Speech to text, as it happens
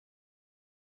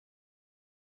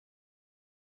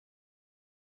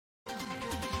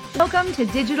Welcome to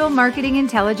Digital Marketing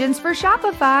Intelligence for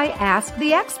Shopify Ask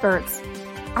the Experts.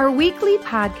 Our weekly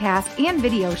podcast and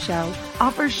video show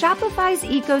offers Shopify's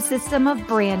ecosystem of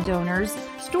brand owners,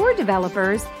 store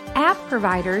developers, app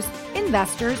providers,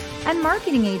 investors, and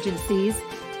marketing agencies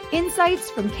insights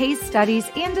from case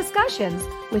studies and discussions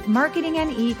with marketing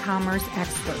and e-commerce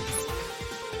experts.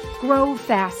 Grow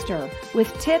faster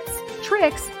with tips,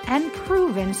 tricks, and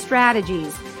proven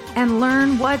strategies, and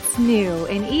learn what's new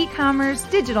in e-commerce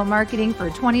digital marketing for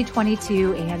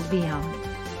 2022 and beyond.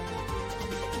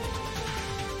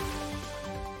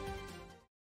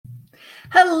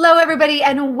 Hello, everybody,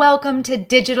 and welcome to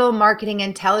Digital Marketing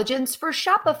Intelligence for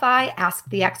Shopify Ask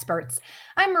the Experts.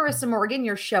 I'm Marissa Morgan,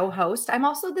 your show host. I'm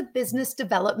also the Business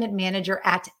Development Manager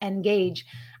at Engage.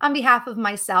 On behalf of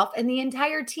myself and the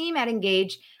entire team at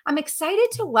Engage, I'm excited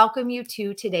to welcome you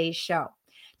to today's show.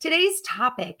 Today's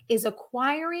topic is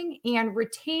acquiring and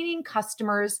retaining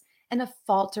customers in a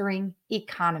faltering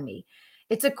economy.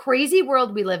 It's a crazy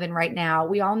world we live in right now.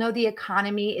 We all know the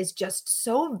economy is just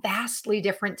so vastly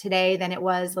different today than it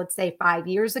was, let's say, 5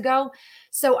 years ago.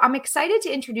 So I'm excited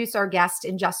to introduce our guest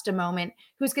in just a moment,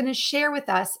 who's going to share with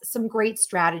us some great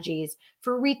strategies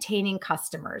for retaining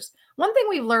customers. One thing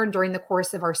we've learned during the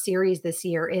course of our series this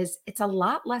year is it's a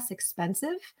lot less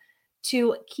expensive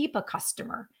to keep a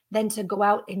customer than to go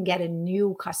out and get a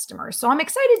new customer. So I'm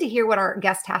excited to hear what our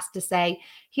guest has to say.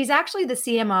 He's actually the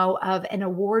CMO of an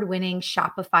award-winning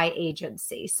Shopify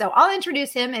agency. So I'll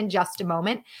introduce him in just a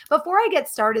moment. Before I get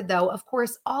started, though, of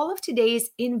course, all of today's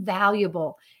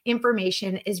invaluable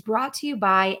information is brought to you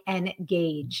by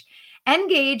Engage.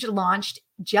 Engage launched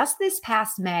just this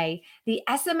past May the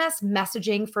SMS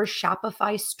Messaging for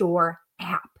Shopify Store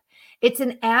app. It's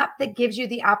an app that gives you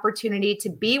the opportunity to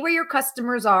be where your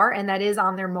customers are, and that is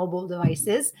on their mobile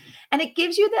devices. And it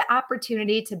gives you the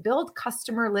opportunity to build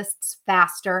customer lists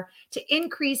faster, to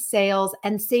increase sales,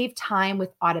 and save time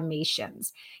with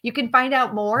automations. You can find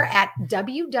out more at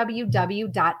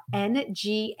www.ngage,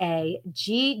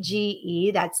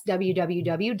 that's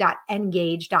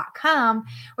www.engage.com,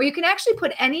 where you can actually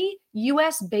put any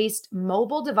US-based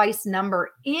mobile device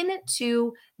number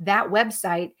into that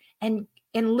website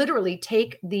and literally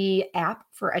take the app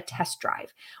for a test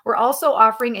drive. We're also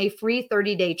offering a free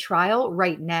 30-day trial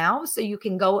right now. So you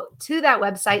can go to that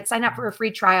website, sign up for a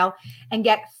free trial, and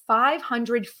get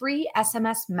 500 free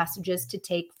SMS messages to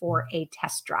take for a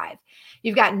test drive.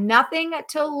 You've got nothing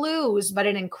to lose, but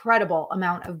an incredible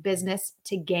amount of business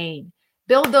to gain.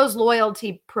 Build those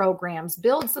loyalty programs,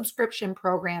 build subscription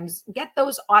programs, get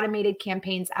those automated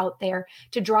campaigns out there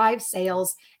to drive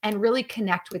sales and really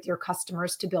connect with your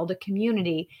customers to build a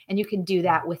community. And you can do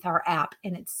that with our app.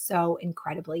 And it's so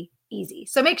incredibly easy.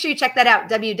 So make sure you check that out,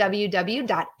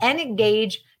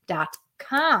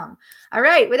 www.engage.com. All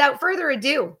right, without further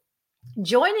ado,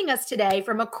 joining us today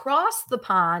from across the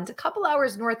pond, a couple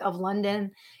hours north of London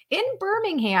in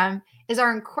Birmingham, is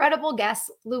our incredible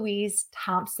guest, Louise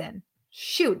Thompson.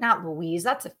 Shoot, not Louise.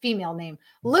 That's a female name.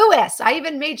 Louis. I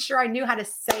even made sure I knew how to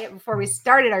say it before we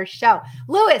started our show.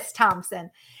 Louis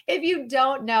Thompson. If you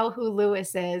don't know who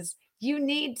Louis is, you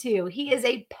need to. He is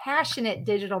a passionate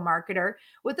digital marketer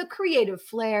with a creative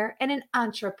flair and an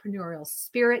entrepreneurial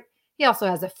spirit. He also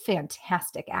has a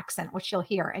fantastic accent, which you'll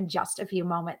hear in just a few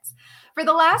moments. For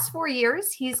the last 4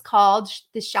 years, he's called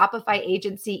the Shopify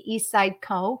agency Eastside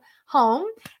Co. home.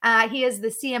 He is the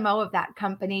CMO of that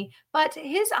company, but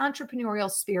his entrepreneurial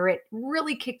spirit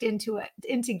really kicked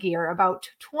into gear about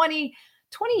 20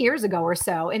 years ago or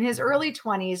so, in his early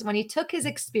 20s, when he took his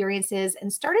experiences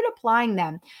and started applying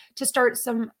them to start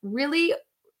some really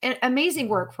amazing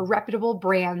work for reputable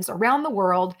brands around the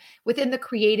world within the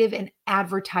creative and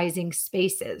advertising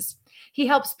spaces. He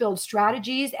helps build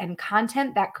strategies and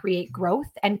content that create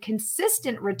growth and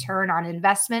consistent return on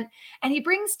investment, and he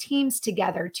brings teams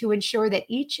together to ensure that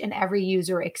each and every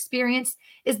user experience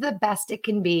is the best it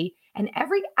can be, and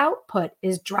every output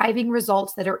is driving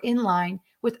results that are in line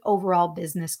with overall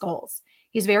business goals.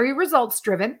 He's very results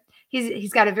driven.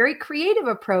 He's got a very creative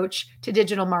approach to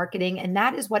digital marketing, and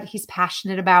that is what he's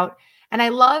passionate about. And I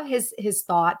love his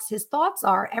thoughts. His thoughts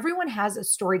are everyone has a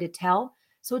story to tell,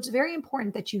 so it's very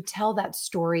important that you tell that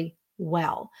story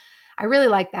well. I really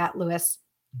like that, Louis.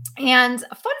 And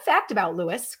a fun fact about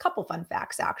Louis, a couple fun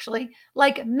facts actually.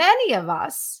 Like many of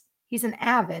us, he's an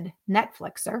avid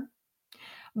Netflixer,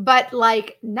 but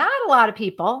like not a lot of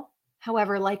people.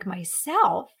 However, like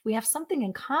myself, we have something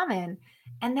in common,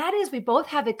 and that is we both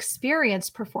have experience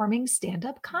performing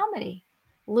stand-up comedy.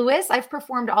 Louis, I've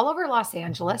performed all over Los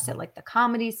Angeles at like the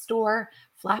Comedy Store,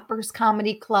 Flappers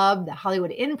Comedy Club, the Hollywood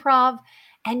Improv,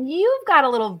 And you've got a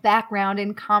little background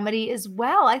in comedy as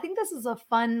well. I think this is a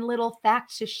fun little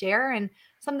fact to share and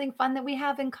something fun that we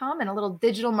have in common, a little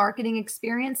digital marketing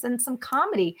experience and some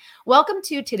comedy. Welcome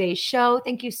to today's show.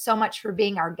 Thank you so much for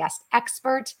being our guest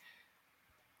expert.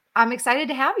 I'm excited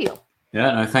to have you.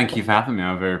 Yeah, no, thank you for having me.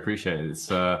 I very appreciate it. It's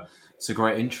a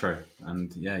great intro,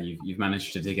 and yeah, you've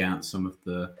managed to dig out some of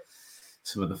the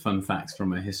fun facts from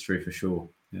my history for sure.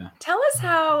 Yeah. Tell us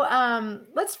how.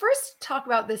 Let's first talk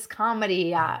about this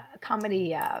comedy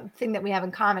thing that we have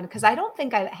in common, because I don't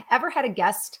think I've ever had a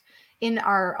guest in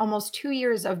our almost 2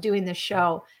 years of doing this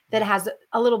show that has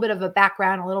a little bit of a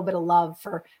background, a little bit of love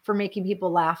for making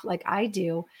people laugh like I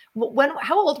do.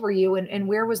 How old were you, and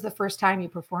where was the first time you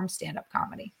performed stand-up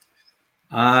comedy?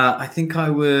 I think I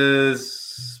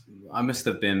must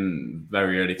have been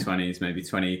very early 20s, maybe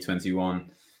 20,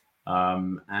 21,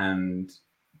 and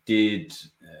did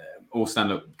all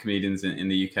stand-up comedians in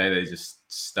the UK, they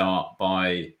just start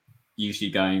by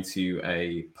usually going to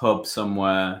a pub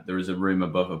somewhere. There is a room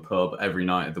above a pub every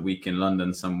night of the week in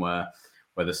London somewhere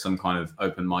where there's some kind of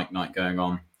open mic night going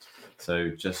on.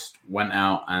 So just went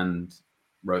out and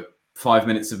wrote 5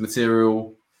 minutes of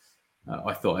material.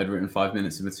 I thought I'd written 5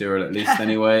 minutes of material at least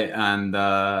anyway. And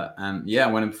yeah,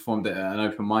 went and performed at an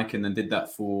open mic, and then did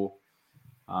that for,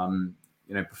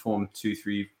 performed 2,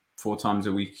 3, 4 times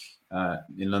a week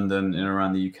in London, in and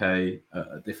around the UK,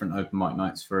 at different open mic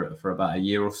nights for about a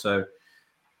year or so.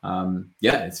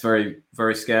 Yeah, it's very,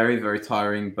 very scary, very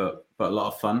tiring, but a lot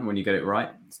of fun when you get it right.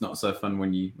 It's not so fun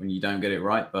when you don't get it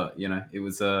right, but it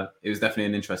was definitely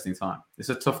an interesting time. It's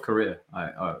a tough career.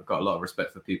 I got a lot of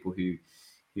respect for people who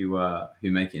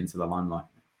make it into the limelight.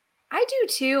 I do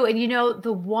too. And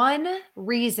the one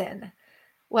reason,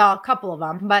 well, a couple of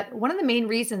them, but one of the main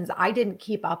reasons I didn't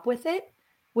keep up with it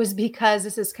was because,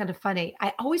 this is kind of funny,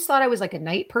 I always thought I was like a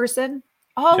night person.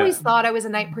 Always thought I was a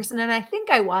night person. And I think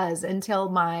I was until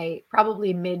my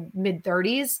probably mid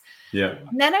 30s. Yeah.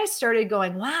 And then I started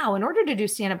going, wow, in order to do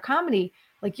stand-up comedy,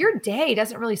 like, your day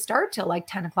doesn't really start till like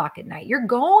 10 o'clock at night. You're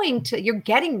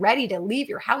getting ready to leave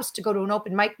your house to go to an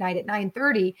open mic night at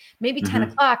 9:30, maybe 10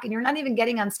 o'clock, and you're not even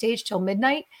getting on stage till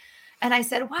midnight. And I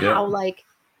said, wow, like,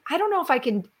 I don't know if I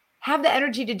can have the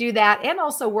energy to do that and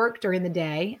also work during the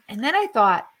day. And then I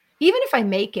thought, even if I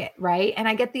make it, right, and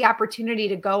I get the opportunity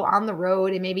to go on the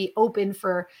road and maybe open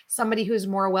for somebody who's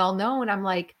more well-known, I'm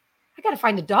like, I got to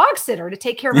find a dog sitter to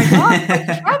take care of my dog.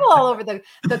 I travel all over the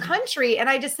country. And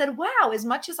I just said, wow, as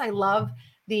much as I love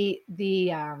I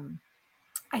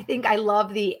think I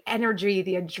love the energy,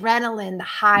 the adrenaline, the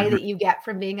high that you get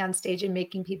from being on stage and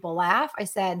making people laugh. I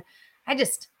said, I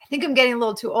think I'm getting a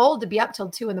little too old to be up till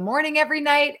 2 a.m. every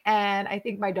night. And I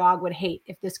think my dog would hate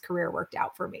if this career worked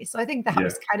out for me. So I think that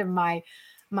was kind of my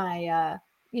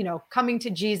coming to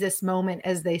Jesus moment,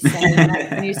 as they say,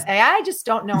 when you say, I just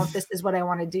don't know if this is what I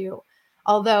want to do.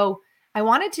 Although I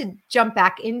wanted to jump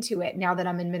back into it now that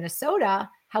I'm in Minnesota.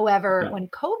 However, when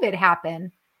COVID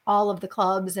happened, all of the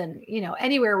clubs and,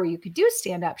 anywhere where you could do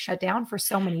stand-up shut down for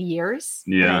so many years.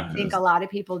 Yeah. And I think a lot of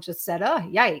people just said, oh,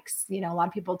 yikes. A lot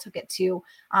of people took it to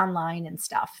online and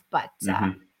stuff. But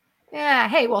yeah,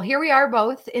 hey, well, here we are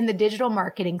both in the digital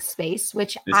marketing space,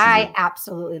 which I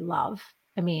absolutely love.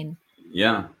 I mean,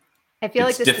 yeah, I feel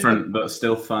like it's different, but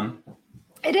still fun.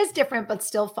 It is different, but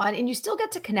still fun. And you still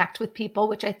get to connect with people,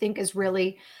 which I think is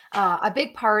really a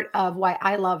big part of why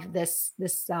I love this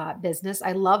business.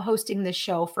 I love hosting this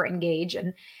show for Engage.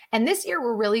 And this year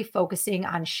we're really focusing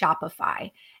on Shopify.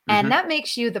 And that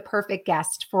makes you the perfect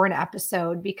guest for an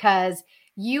episode, because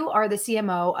you are the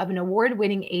CMO of an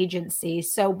award-winning agency.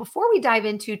 So before we dive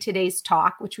into today's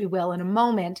talk, which we will in a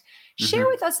moment, share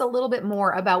with us a little bit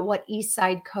more about what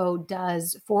Eastside Co.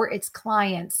 does for its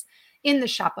clients in the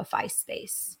Shopify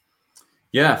space.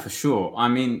 Yeah, for sure. I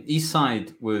mean,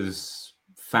 Eastside was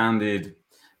founded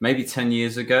maybe 10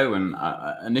 years ago, and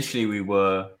initially we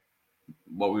were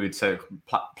what we would say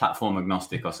platform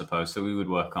agnostic, I suppose. So we would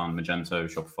work on Magento,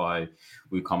 Shopify,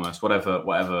 WooCommerce,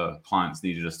 whatever clients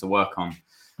needed us to work on.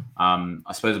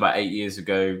 I suppose about 8 years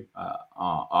ago,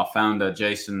 our founder,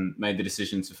 Jason, made the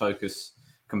decision to focus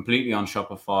completely on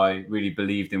Shopify, really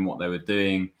believed in what they were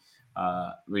doing,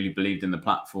 really believed in the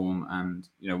platform. And,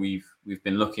 we've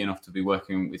been lucky enough to be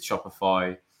working with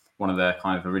Shopify, one of their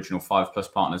kind of original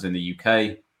 5+ partners in the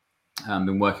UK.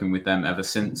 Been working with them ever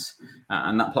since.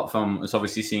 And that platform has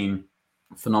obviously seen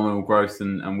phenomenal growth,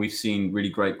 and we've seen really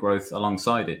great growth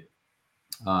alongside it.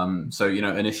 So,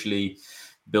 initially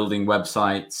building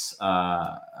websites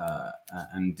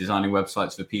and designing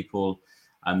websites for people.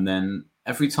 And then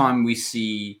every time we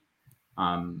see,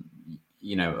 a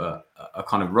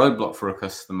kind of roadblock for a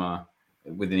customer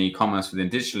within e-commerce, within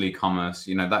digital e-commerce,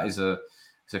 that is a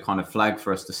kind of flag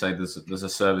for us to say there's a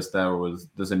service there, or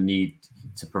there's a need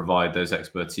to provide those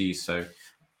expertise. So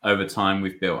over time,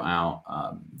 we've built out,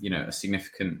 a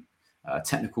significant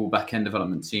technical back-end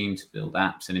development team to build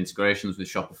apps and integrations with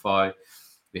Shopify.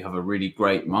 We have a really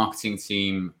great marketing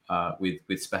team with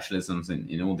specialisms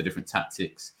in all the different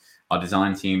tactics. Our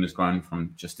design team has grown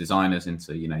from just designers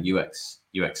into UX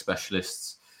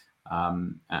specialists,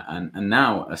 and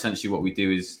now essentially what we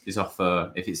do is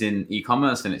offer, if it's in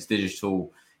e-commerce and it's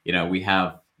digital, we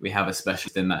have a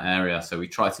specialist in that area. So we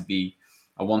try to be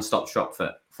a one-stop shop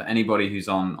for anybody who's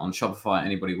on Shopify,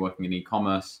 anybody working in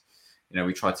e-commerce.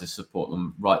 We try to support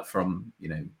them right from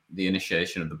the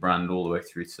initiation of the brand all the way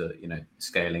through to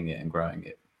scaling it and growing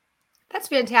it. That's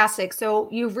fantastic. So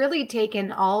you've really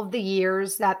taken all of the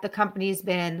years that the company's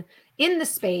been in the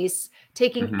space,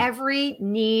 taking every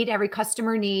need, every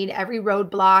customer need, every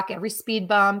roadblock, every speed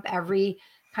bump, every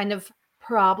kind of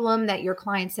problem that your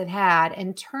clients had,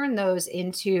 and turn those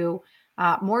into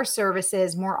more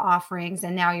services, more offerings.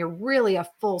 And now you're really a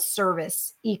full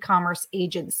service e-commerce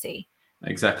agency.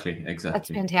 Exactly. That's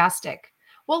fantastic.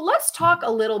 Well, let's talk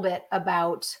a little bit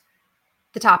about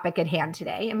the topic at hand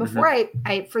today. And before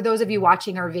I for those of you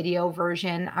watching our video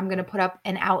version, I'm going to put up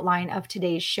an outline of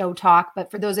today's show talk. But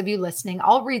for those of you listening,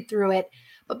 I'll read through it.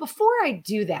 But before I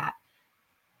do that,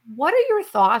 what are your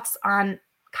thoughts on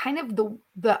kind of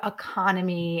the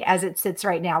economy as it sits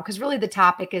right now? Because really the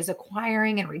topic is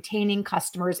acquiring and retaining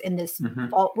customers in this,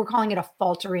 we're calling it a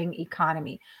faltering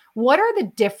economy. What are the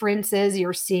differences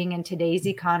you're seeing in today's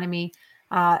economy,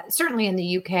 certainly in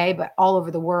the UK, but all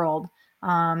over the world?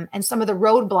 And some of the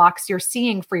roadblocks you're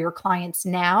seeing for your clients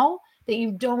now that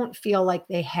you don't feel like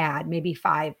they had maybe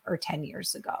 5 or 10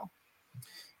 years ago?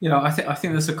 I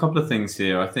think there's a couple of things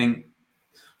here. I think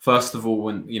first of all,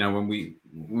 when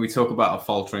we talk about a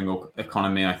faltering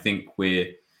economy, I think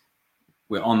we're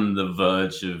on the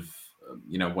verge of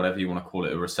whatever you want to call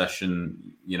it, a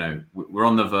recession. We're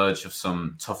on the verge of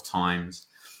some tough times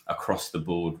across the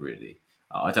board, really.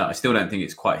 I still don't think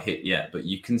it's quite hit yet, but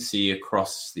you can see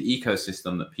across the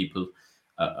ecosystem that people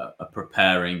are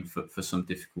preparing for some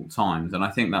difficult times. And I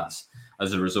think that's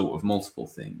as a result of multiple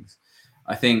things.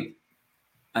 I think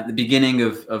at the beginning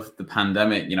of the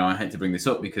pandemic, I hate to bring this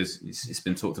up because it's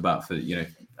been talked about for,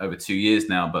 over 2 years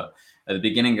now, but at the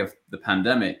beginning of the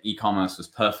pandemic, e-commerce was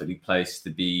perfectly placed to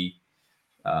be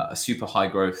a super high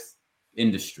growth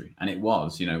industry. And it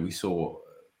was, we saw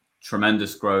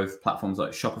tremendous growth. Platforms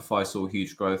like Shopify saw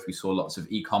huge growth. We saw lots of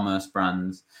e-commerce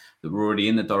brands that were already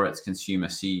in the direct consumer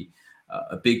see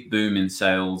a big boom in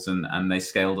sales, and they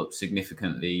scaled up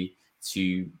significantly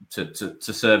to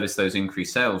service those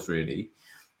increased sales, really.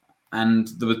 And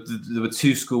there were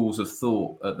two schools of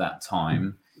thought at that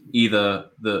time: either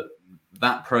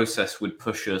that process would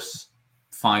push us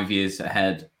 5 years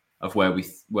ahead of where we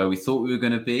thought we were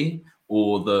going to be,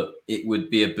 or that it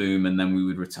would be a boom and then we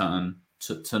would return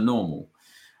to normal.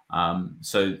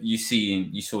 So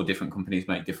you saw different companies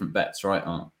make different bets, right?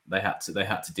 They had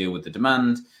to deal with the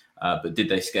demand, but did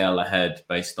they scale ahead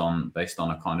based on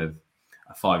a kind of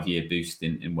a 5-year boost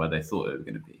in where they thought they were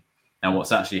going to be? Now,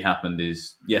 what's actually happened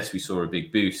is, yes, we saw a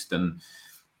big boost, and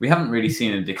we haven't really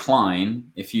seen a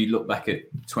decline. If you look back at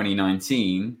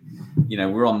 2019,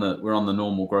 we're on the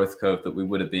normal growth curve that we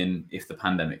would have been if the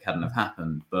pandemic hadn't have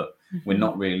happened. But we're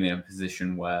not really in a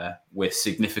position where we're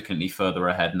significantly further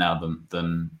ahead now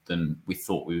than we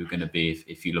thought we were going to be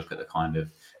if you look at the kind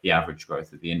of the average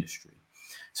growth of the industry.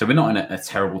 So we're not in a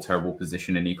terrible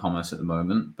position in e-commerce at the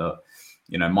moment. But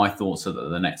my thoughts are that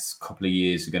the next couple of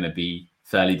years are going to be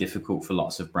fairly difficult for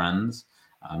lots of brands.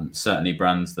 Certainly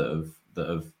brands that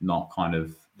have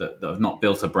not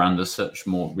built a brand as such,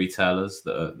 more retailers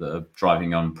that are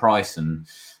driving on price and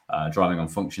driving on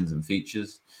functions and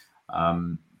features.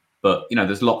 But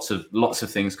there's lots of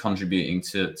things contributing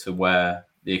to where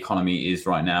the economy is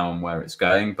right now and where it's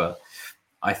going. But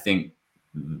I think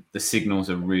the signals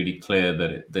are really clear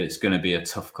that it's going to be a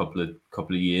tough couple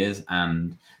of years,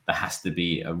 and there has to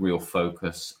be a real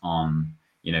focus on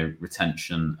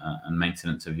retention and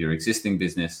maintenance of your existing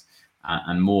business,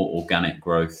 and more organic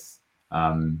growth,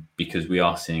 because we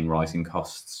are seeing rising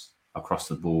costs across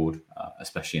the board,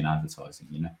 especially in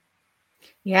advertising.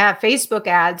 Yeah, Facebook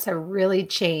ads have really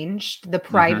changed. The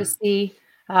privacy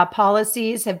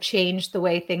policies have changed the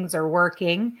way things are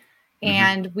working.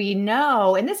 And we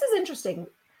know, and this is interesting,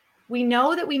 we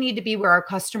know that we need to be where our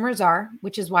customers are,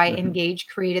 which is why Engage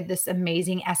created this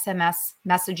amazing SMS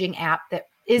messaging app that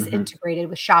is integrated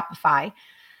with Shopify.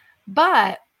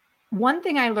 But one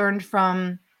thing I learned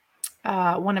from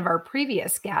one of our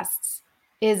previous guests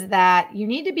is that you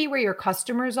need to be where your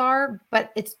customers are,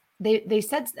 but it's they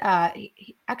said,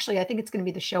 actually, I think it's going to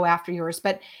be the show after yours,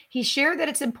 but he shared that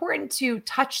it's important to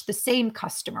touch the same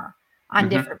customer on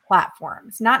different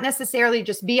platforms, not necessarily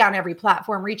just be on every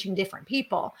platform reaching different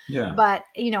people, but,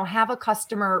 have a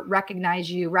customer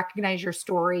recognize you, recognize your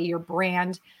story, your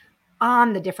brand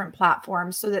on the different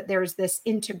platforms, so that there's this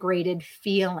integrated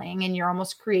feeling, and you're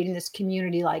almost creating this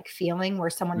community-like feeling where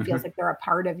someone feels like they're a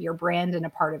part of your brand and a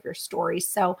part of your story.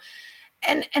 So,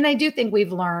 and I do think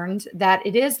we've learned that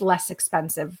it is less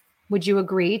expensive. Would you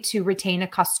agree, to retain a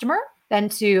customer than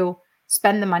to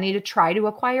spend the money to try to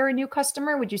acquire a new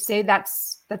customer? Would you say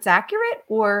that's accurate,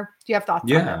 or do you have thoughts on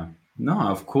that? Yeah, no,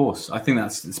 of course. I think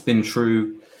it's been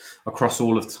true across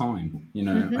all of time.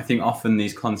 I think often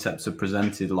these concepts are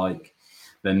presented like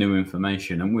they're new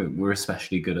information, and we're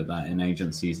especially good at that in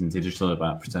agencies and digital,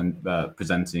 about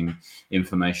presenting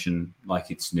information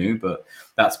like it's new. But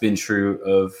that's been true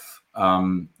of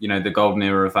the golden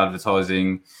era of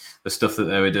advertising, the stuff that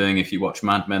they were doing. If you watch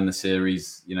Mad Men, the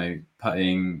series,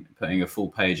 putting a full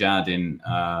page ad in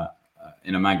a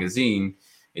magazine,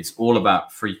 it's all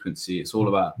about frequency. It's all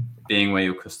about being where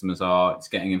your customers are. It's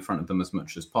getting in front of them as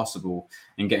much as possible,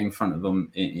 and getting in front of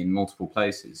them in multiple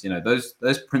places.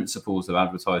 Those principles of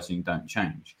advertising don't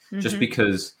change. Just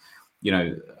because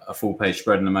a full page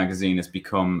spread in a magazine has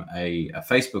become a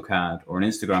Facebook ad or an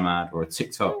Instagram ad or a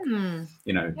TikTok.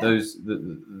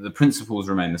 The principles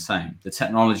remain the same. The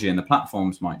technology and the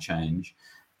platforms might change,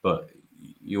 but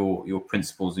your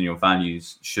principles and your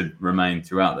values should remain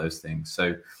throughout those things.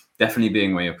 So definitely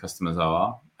being where your customers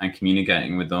are and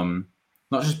communicating with them,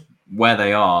 not just where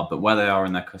they are, but where they are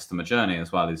in their customer journey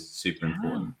as well, is super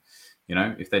important.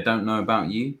 If they don't know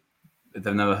about you, if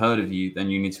they've never heard of you,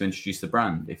 then you need to introduce the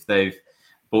brand. If they've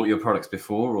bought your products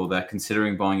before, or they're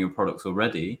considering buying your products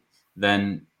already,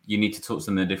 then you need to talk to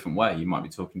them in a different way. You might be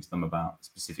talking to them about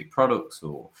specific products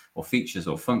or features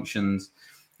or functions.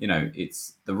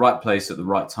 It's the right place at the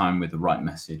right time with the right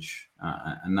message.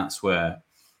 And that's where,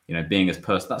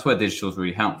 that's where digital is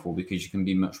really helpful, because you can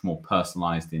be much more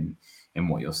personalized in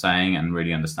what you're saying and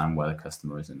really understand where the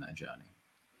customer is in their journey.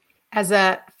 As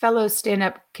a fellow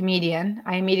stand-up comedian,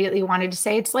 I immediately wanted to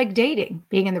say it's like dating,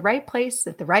 being in the right place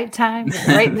at the right time, with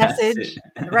the right message,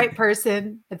 and the right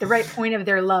person at the right point of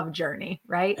their love journey,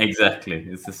 right? Exactly.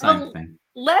 It's the same thing.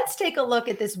 Let's take a look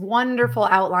at this wonderful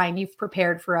outline you've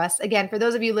prepared for us. Again, for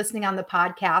those of you listening on the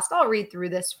podcast, I'll read through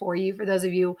this for you. For those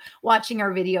of you watching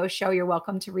our video show, you're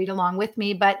welcome to read along with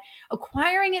me. But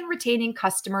acquiring and retaining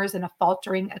customers in a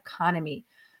faltering economy.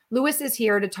 Louis is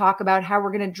here to talk about how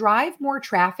we're going to drive more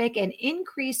traffic and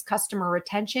increase customer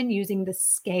retention using the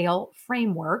SCALE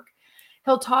framework.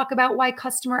 He'll talk about why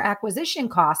customer acquisition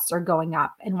costs are going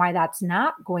up and why that's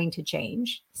not going to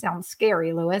change. Sounds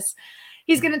scary, Louis.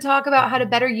 He's going to talk about how to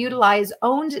better utilize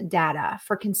owned data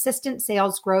for consistent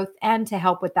sales growth and to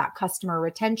help with that customer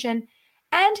retention.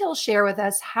 And he'll share with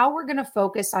us how we're going to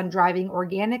focus on driving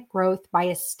organic growth by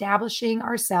establishing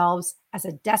ourselves as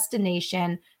a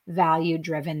destination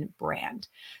value-driven brand.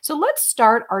 So let's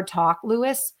start our talk,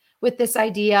 Louis, with this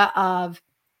idea of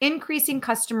increasing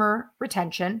customer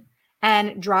retention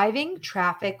and driving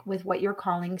traffic with what you're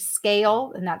calling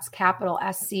SCALE, and that's capital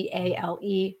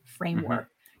SCALE framework.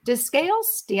 Does SCALE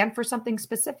stand for something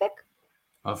specific?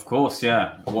 Of course,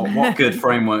 yeah. What good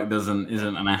framework isn't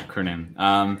an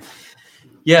acronym?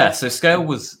 So SCALE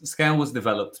was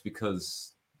developed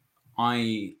because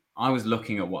I was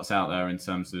looking at what's out there in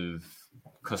terms of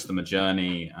customer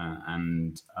journey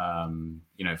and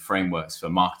frameworks for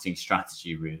marketing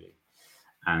strategy, really.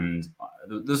 And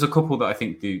there's a couple that I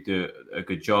think do a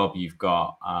good job. You've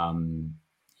got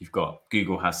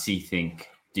Google has CThink,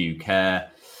 Do You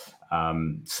Care?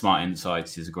 Smart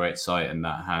Insights is a great site, and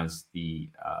that has the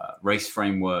race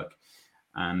framework.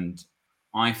 And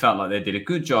I felt like they did a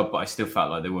good job, but I still felt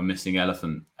like they were missing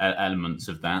elements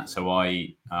of that. So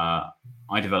I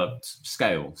developed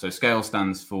SCALE. So SCALE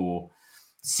stands for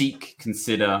seek,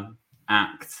 consider,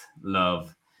 act,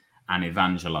 love, and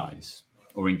evangelize,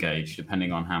 or engage,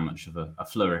 depending on how much of a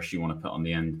flourish you want to put on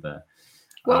the end there.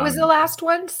 What was the last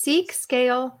one? Seek,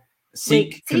 SCALE.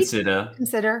 Seek,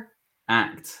 consider,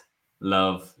 act,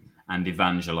 love, and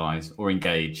evangelize, or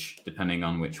engage, depending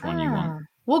on which one you want.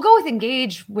 We'll go with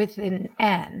engage with an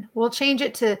N. We'll change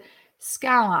it to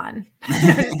Scalon.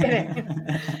 Just kidding.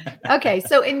 Okay,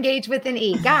 so engage with an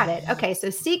E. Got it. Okay, so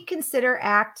seek, consider,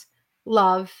 act,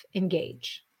 love,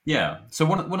 engage. Yeah. So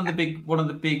one of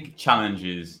the big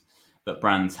challenges that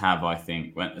brands have, I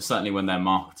think, certainly when they're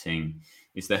marketing,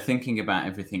 is they're thinking about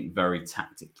everything very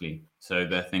tactically. So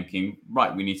they're thinking,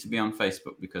 right, we need to be on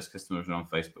Facebook because customers are on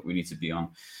Facebook. We need to be on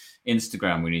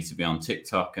Instagram. We need to be on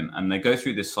TikTok. And they go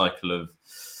through this cycle of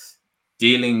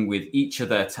dealing with each of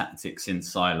their tactics in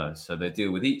silos. So they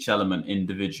deal with each element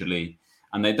individually,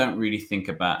 and they don't really think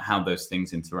about how those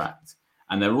things interact.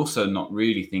 And they're also not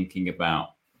really thinking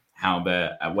about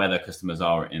where their customers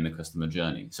are in the customer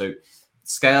journey. So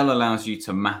Scale allows you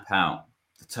to map out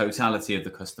the totality of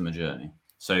the customer journey.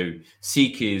 So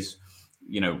Seek is,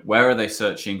 where are they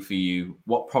searching for you?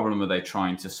 What problem are they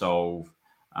trying to solve?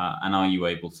 And are you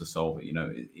able to solve it?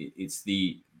 It's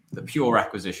the pure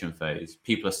acquisition phase.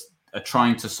 People are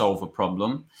trying to solve a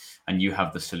problem, and you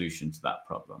have the solution to that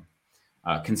problem.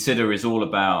 Consider is all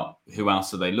about who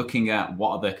else are they looking at?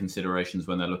 What are their considerations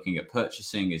when they're looking at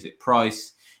purchasing? Is it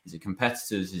price? Is it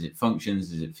competitors? Is it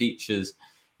functions? Is it features?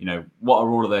 What are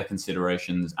all of their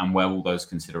considerations, and where will those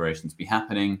considerations be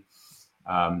happening?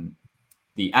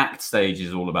 The Act stage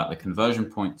is all about the conversion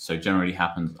point. So generally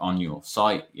happens on your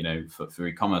site. For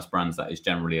e-commerce brands, that is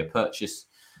generally a purchase.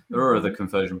 There are other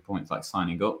conversion points like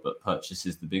signing up, but purchase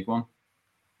is the big one.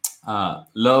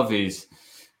 Love is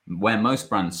where most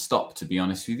brands stop, to be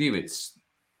honest with you. It's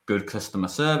good customer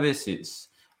service. It's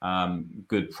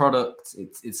good product.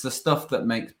 It's the stuff that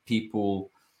makes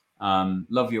people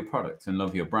love your product and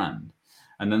love your brand.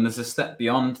 And then there's a step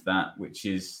beyond that, which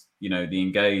is, the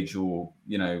engage or,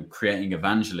 creating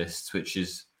evangelists, which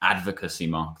is advocacy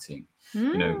marketing.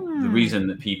 The reason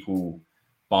that people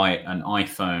buy an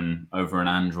iPhone over an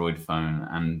Android phone,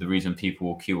 and the reason people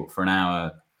will queue up for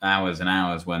hours and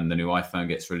hours when the new iPhone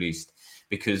gets released,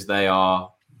 because they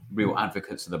are real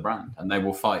advocates of the brand, and they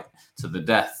will fight to the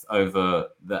death over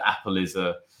that Apple is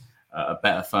a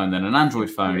better phone than an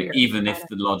Android phone, even if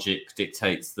the logic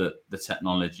dictates that the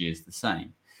technology is the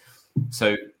same.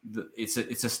 So it's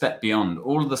a step beyond.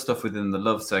 All of the stuff within the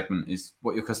Love segment is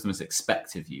what your customers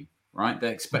expect of you, right? They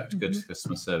expect good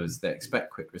customer service. They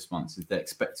expect quick responses. They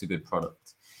expect a good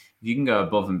product. If you can go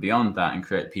above and beyond that and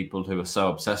create people who are so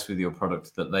obsessed with your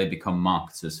product that they become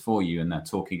marketers for you and they're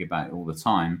talking about it all the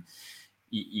time,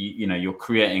 you're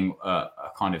creating a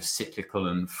kind of cyclical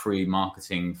and free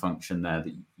marketing function there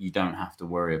that you don't have to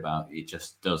worry about. It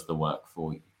just does the work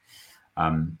for you.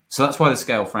 So that's why the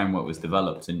Scale framework was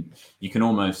developed, and you can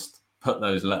almost put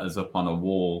those letters up on a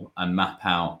wall and map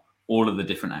out all of the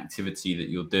different activity that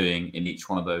you're doing in each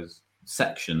one of those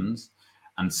sections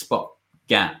and spot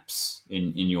gaps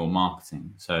in your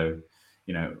marketing. So,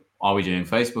 are we doing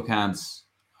Facebook ads?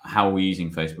 How are we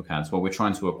using Facebook ads? Well, we're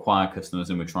trying to acquire customers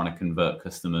and we're trying to convert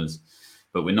customers,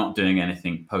 but we're not doing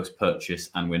anything post-purchase,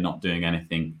 and we're not doing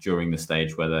anything during the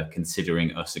stage where they're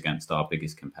considering us against our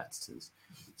biggest competitors.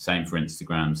 Same for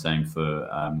Instagram, same for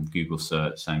Google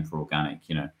search, same for organic,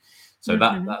 So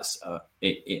that's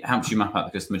it helps you map out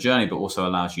the customer journey, but also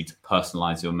allows you to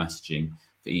personalize your messaging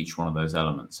for each one of those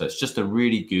elements. So it's just a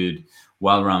really good,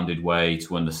 well-rounded way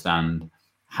to understand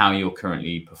how you're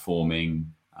currently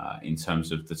performing in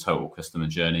terms of the total customer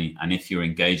journey. And if you're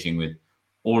engaging with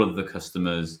all of the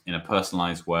customers in a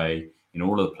personalized way, in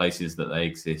all of the places that they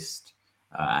exist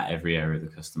at every area of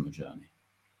the customer journey.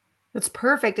 That's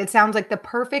perfect. It sounds like the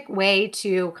perfect way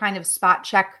to kind of spot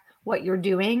check what you're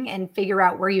doing and figure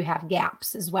out where you have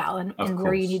gaps as well, and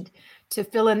where you need to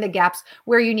fill in the gaps,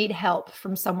 where you need help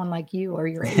from someone like you or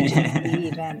your agency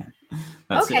even.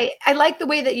 Okay. I like the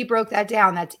way that you broke that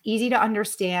down. That's easy to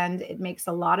understand. It makes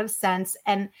a lot of sense.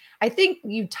 And I think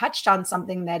you touched on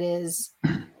something that is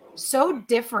so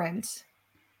different.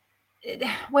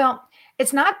 Well,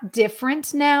 it's not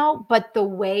different now, but the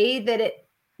way that it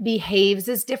behaves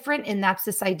is different. And that's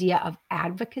this idea of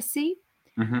advocacy.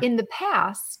 In the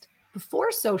past,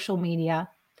 before social media,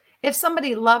 if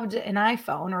somebody loved an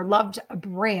iPhone or loved a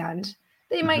brand,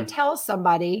 they might tell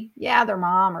somebody, their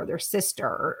mom or their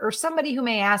sister or somebody who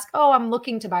may ask, oh, I'm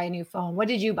looking to buy a new phone. What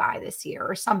did you buy this year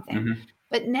or something?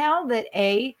 But now that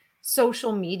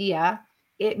social media,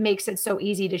 it makes it so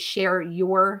easy to share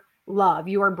your love,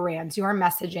 your brands, your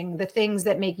messaging, the things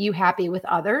that make you happy with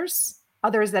others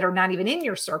that are not even in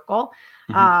your circle,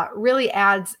 really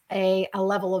adds a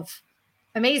level of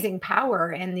amazing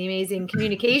power and the amazing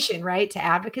communication, right, to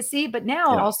advocacy. But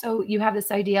now also you have this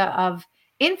idea of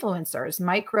influencers,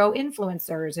 micro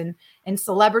influencers and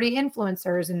celebrity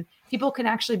influencers, and people can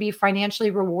actually be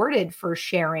financially rewarded for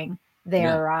sharing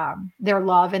their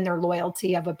love and their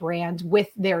loyalty of a brand with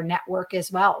their network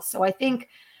as well. So I think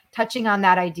touching on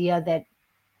that idea that,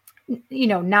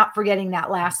 not forgetting that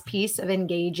last piece of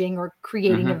engaging or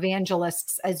creating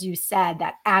evangelists, as you said,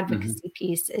 that advocacy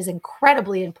piece is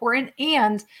incredibly important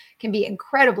and can be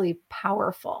incredibly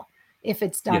powerful if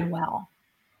it's done well.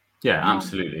 Yeah,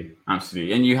 absolutely.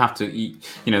 Absolutely. And you have to,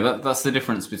 that's the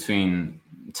difference between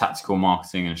tactical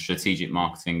marketing and strategic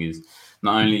marketing, is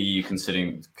not only are you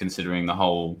considering the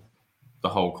whole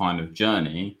kind of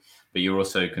journey, but you're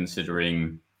also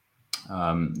considering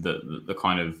the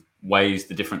kind of ways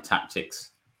the different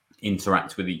tactics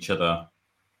interact with each other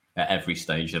at every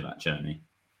stage of that journey.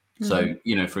 So,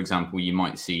 for example, you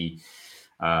might see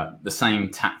the same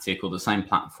tactic or the same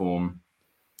platform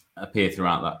appear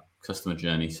throughout that customer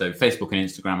journey. So Facebook and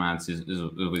Instagram ads is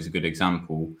always a good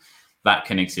example. That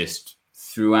can exist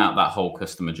throughout that whole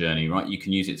customer journey, right? You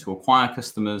can use it to acquire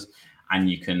customers, and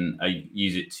you can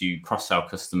use it to cross-sell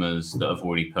customers that have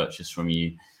already purchased from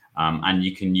you. And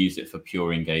you can use it for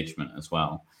pure engagement as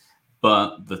well.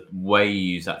 But the way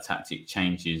you use that tactic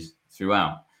changes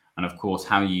throughout. And of course,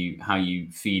 how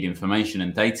you feed information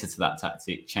and data to that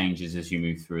tactic changes as you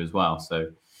move through as well.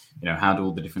 So, how do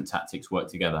all the different tactics work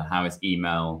together? How is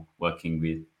email working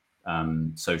with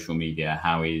social media?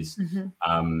 How is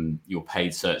your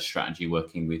paid search strategy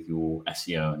working with your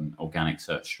SEO and organic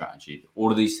search strategy?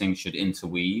 All of these things should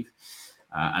interweave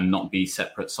and not be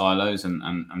separate silos.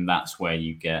 And that's where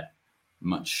you get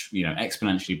much,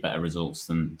 exponentially better results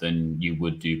than you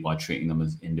would do by treating them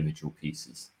as individual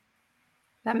pieces.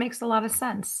 That makes a lot of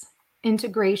sense.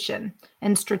 Integration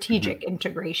and strategic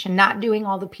integration, not doing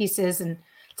all the pieces. And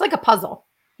it's like a puzzle.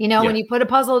 When you put a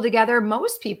puzzle together,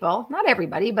 most people, not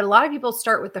everybody, but a lot of people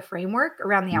start with the framework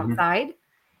around the outside,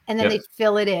 and then they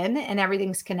fill it in and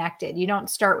everything's connected. You don't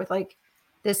start with like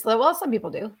this little, well, some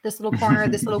people do, this little corner,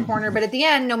 this little corner, but at the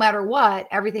end, no matter what,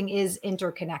 everything is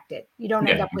interconnected. You don't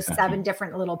end up with 7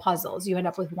 different little puzzles. You end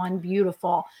up with one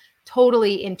beautiful,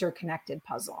 totally interconnected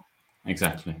puzzle.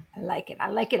 Exactly. I like it. I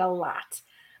like it a lot.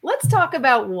 Let's talk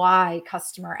about why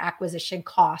customer acquisition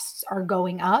costs are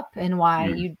going up and why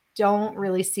you don't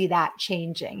really see that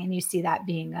changing and you see that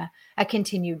being a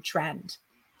continued trend.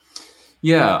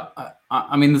 Yeah.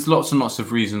 I mean, there's lots and lots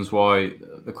of reasons why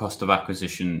the cost of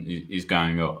acquisition is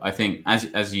going up. I think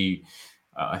as you,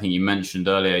 I think you mentioned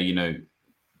earlier,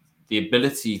 the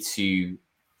ability to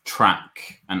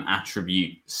track and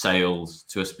attribute sales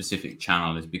to a specific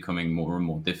channel is becoming more and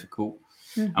more difficult.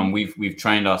 And we've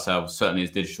trained ourselves, certainly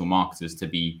as digital marketers, to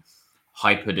be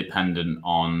hyper dependent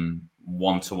on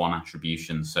one-to-one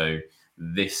attribution. So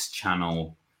this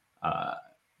channel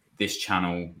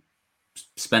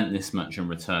spent this much and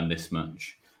returned this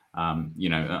much.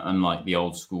 Unlike the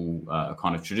old school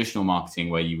kind of traditional marketing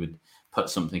where you would put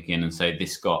something in and say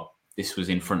this was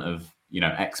in front of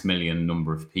X million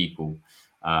number of people.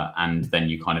 And then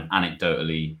you kind of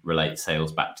anecdotally relate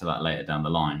sales back to that later down the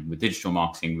line. With digital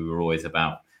marketing, we were always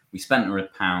about, we spent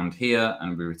 £1 here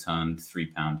and we returned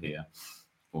 £3 here,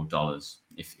 or dollars,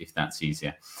 if that's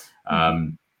easier.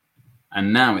 And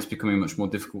now it's becoming much more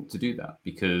difficult to do that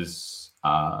because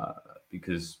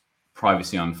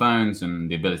privacy on phones and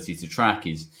the ability to track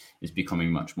is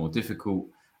becoming much more difficult.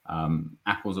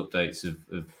 Apple's updates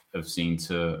have seen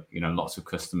to lots of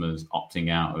customers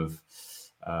opting out of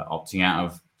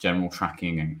general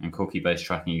tracking, and cookie-based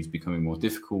tracking is becoming more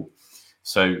difficult.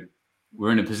 So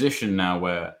we're in a position now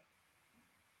where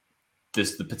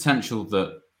there's the potential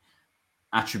that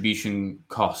acquisition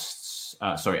costs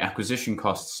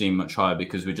seem much higher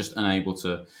because we're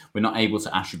not able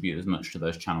to attribute as much to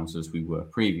those channels as we were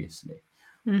previously.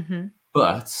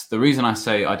 But the reason I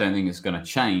say I don't think it's going to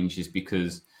change is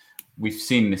because we've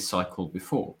seen this cycle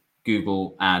before.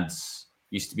 Google ads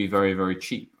used to be very, very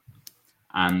cheap.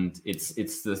 And it's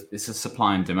a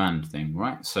supply and demand thing,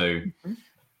 right? So,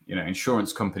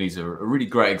 insurance companies are a really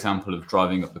great example of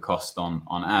driving up the cost on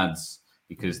ads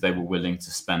because they were willing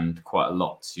to spend quite a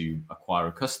lot to acquire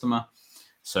a customer.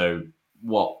 So,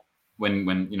 when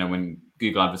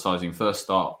Google advertising first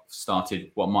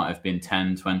started, what might have been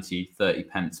 10, 20, 30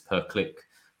 pence per click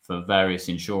for various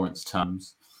insurance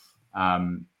terms,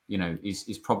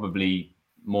 is probably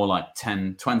more like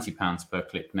 10, 20 pounds per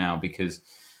click now because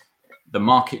the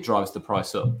market drives the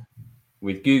price up.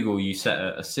 With Google, you set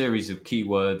a series of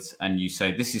keywords and you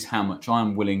say, this is how much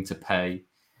I'm willing to pay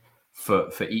for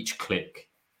each click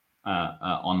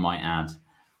on my ad.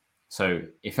 So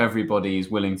if everybody is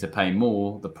willing to pay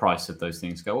more, the price of those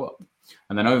things go up.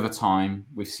 And then over time,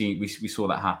 we saw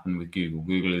that happen with Google.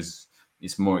 Google is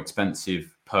more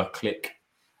expensive per click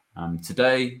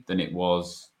today than it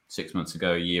was 6 months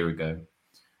ago, a year ago.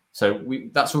 So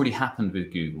that's already happened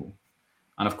with Google.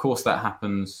 And of course, that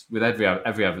happens with every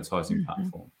advertising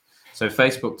platform. So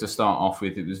Facebook, to start off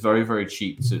with, it was very, very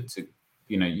cheap to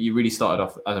you really started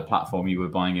off as a platform. You were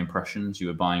buying impressions, you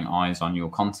were buying eyes on your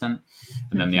content,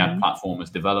 and then the ad platform was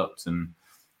developed, and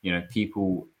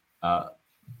people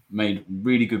made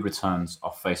really good returns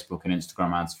off Facebook and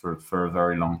Instagram ads for a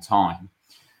very long time.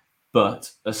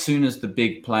 But as soon as the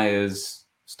big players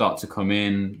start to come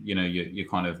in, your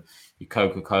kind of your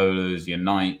Coca-Colas, your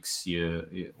Nikes, your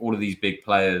all of these big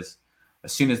players,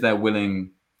 as soon as they're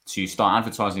willing to start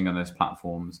advertising on those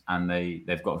platforms and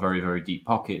they've got very, very deep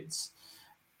pockets,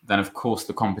 then of course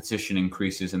the competition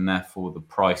increases and therefore the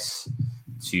price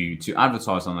to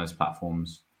advertise on those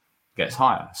platforms gets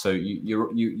higher. So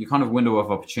you kind of window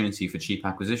of opportunity for cheap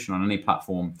acquisition on any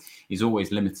platform is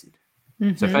always limited.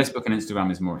 Mm-hmm. So Facebook and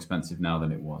Instagram is more expensive now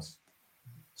than it was.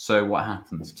 So what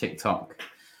happens? TikTok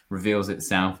reveals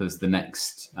itself as the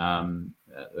next, the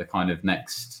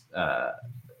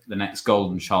next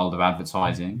golden child of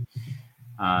advertising.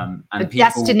 And the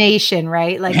destination,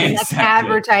 right? Like the next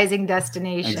advertising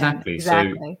destination. Exactly.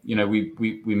 So,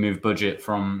 we move budget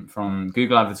from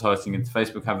Google advertising into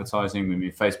Facebook advertising. We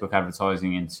move Facebook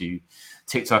advertising into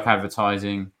TikTok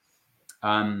advertising.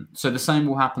 So the same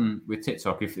will happen with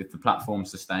TikTok. If the platform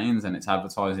sustains and its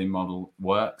advertising model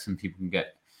works and people can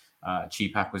get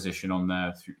cheap acquisition on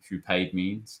there through paid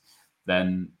means,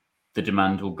 then the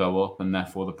demand will go up and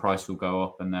therefore the price will go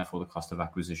up and therefore the cost of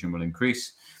acquisition will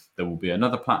increase. There will be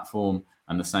another platform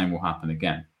and the same will happen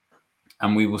again.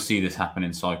 And we will see this happen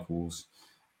in cycles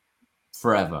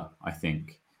forever, I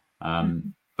think. But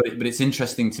it's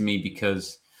interesting to me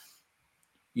because,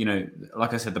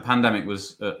 like I said, the pandemic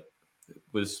was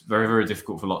very, very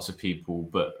difficult for lots of people,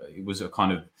 but it was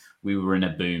we were in a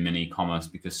boom in e-commerce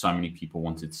because so many people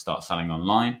wanted to start selling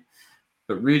online.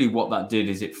 But really what that did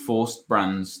is it forced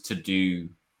brands to do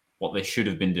what they should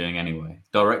have been doing anyway.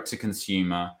 Direct to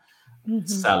consumer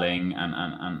selling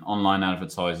and online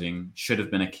advertising should have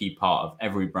been a key part of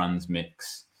every brand's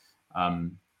mix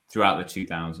throughout the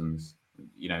 2000s,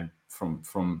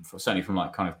 from certainly from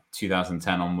like kind of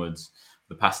 2010 onwards.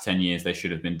 The past 10 years, they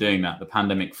should have been doing that. The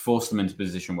pandemic forced them into a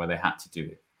position where they had to do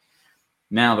it.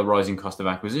 Now the rising cost of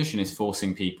acquisition is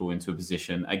forcing people into a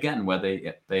position, again, where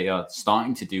they are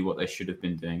starting to do what they should have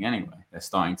been doing anyway. They're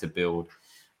starting to build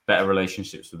better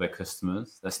relationships with their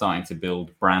customers. They're starting to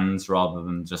build brands rather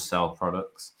than just sell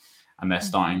products. And they're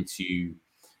starting to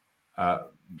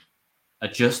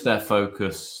adjust their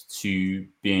focus to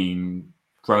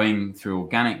growing through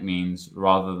organic means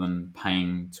rather than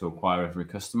paying to acquire every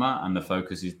customer. And the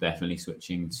focus is definitely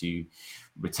switching to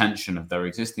retention of their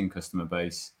existing customer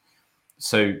base.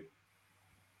 So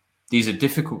these are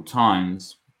difficult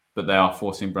times, but they are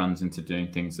forcing brands into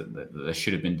doing things that they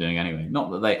should have been doing anyway.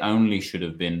 Not that they only should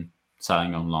have been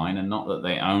selling online and not that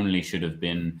they only should have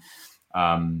been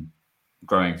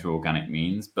growing through organic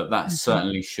means, but that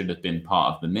certainly should have been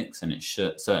part of the mix, and it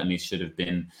certainly should have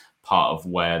been part of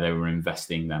where they were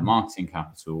investing their marketing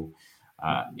capital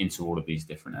into all of these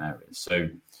different areas. So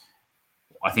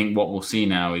I think what we'll see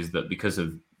now is that because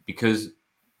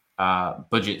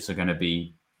budgets are going to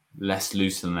be less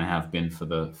loose than they have been for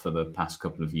the past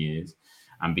couple of years,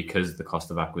 and because the cost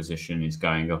of acquisition is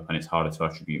going up and it's harder to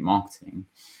attribute marketing,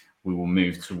 we will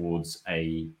move towards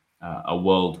a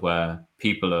world where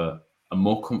people are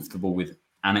more comfortable with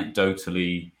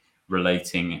anecdotally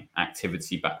relating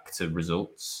activity back to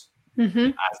results as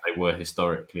they were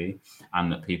historically,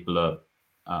 and that people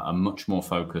are much more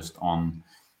focused on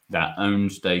their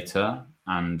owned data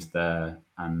and their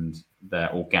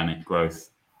organic growth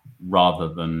rather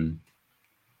than,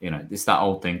 it's that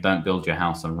old thing, don't build your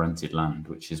house on rented land,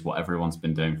 which is what everyone's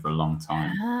been doing for a long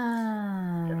time.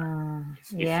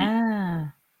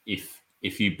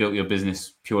 If you built your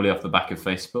business purely off the back of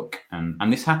Facebook,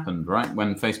 and this happened, right?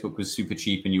 When Facebook was super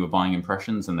cheap and you were buying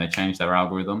impressions and they changed their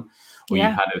algorithm, or you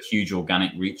had a huge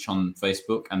organic reach on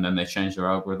Facebook and then they changed their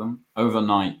algorithm.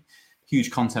 Overnight,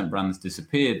 huge content brands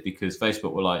disappeared because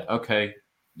Facebook were like, okay,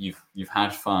 you've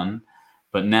had fun,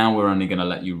 but now we're only going to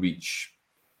let you reach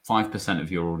 5%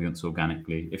 of your audience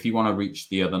organically. If you want to reach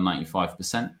the other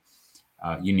 95%,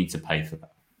 you need to pay for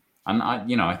that. And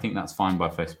I think that's fine by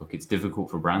Facebook. It's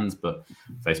difficult for brands, but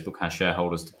Facebook has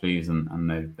shareholders to please,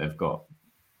 and they've got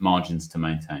margins to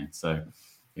maintain. So,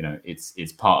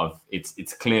 it's part of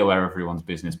it's clear where everyone's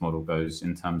business model goes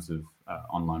in terms of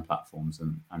online platforms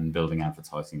and building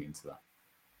advertising into that.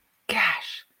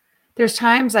 Gosh, there's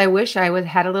times I wish I would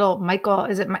had a little Michael.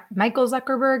 Is it Michael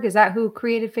Zuckerberg? Is that who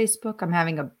created Facebook? I'm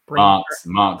having a brain.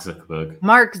 Mark Zuckerberg.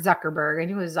 Mark Zuckerberg. I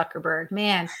knew it was Zuckerberg.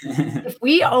 Man, if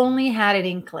we only had an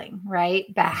inkling,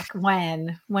 right, back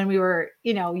when we were,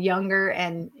 younger,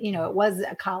 and it was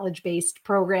a college-based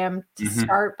program to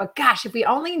start. But gosh, if we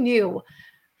only knew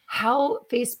how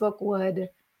Facebook would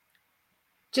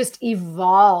just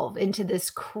evolve into this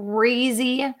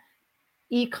crazy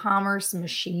e-commerce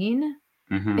machine.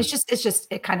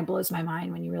 It kind of blows my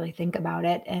mind when you really think about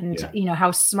it. And,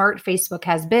 how smart Facebook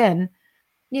has been,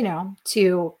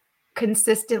 to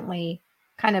consistently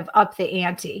kind of up the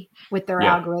ante with their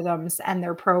algorithms and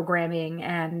their programming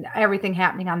and everything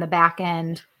happening on the back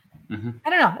end. I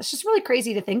don't know. It's just really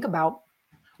crazy to think about.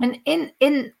 And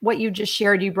in what you just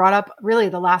shared, you brought up really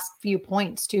the last few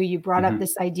points too. You brought up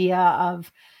this idea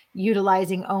of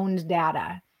utilizing owned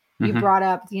data. You brought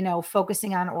up,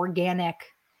 focusing on organic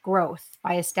growth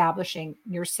by establishing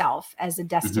yourself as a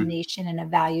destination and a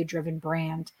value-driven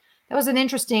brand. That was an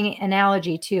interesting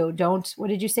analogy too. What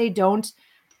did you say? Don't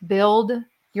build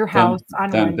your house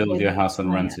on don't build your house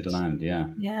on rented land.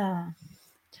 Yeah.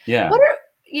 What are,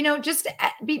 just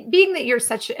being that you're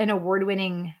such an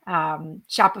award-winning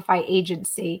Shopify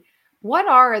agency,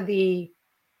 are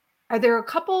there a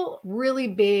couple really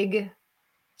big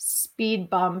speed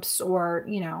bumps or,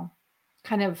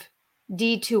 kind of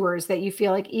detours that you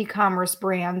feel like e-commerce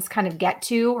brands kind of get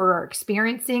to or are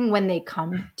experiencing when they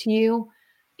come to you?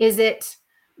 Is it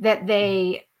that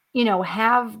they,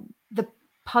 have the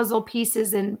puzzle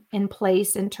pieces in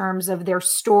place in terms of their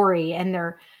story and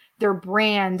their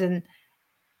brand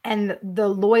and the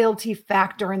loyalty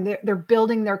factor, and they're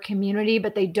building their community,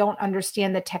 but they don't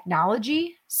understand the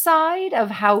technology side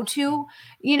of how to,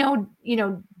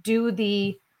 do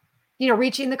the,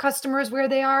 reaching the customers where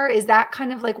they are? Is that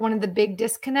kind of like one of the big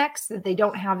disconnects, that they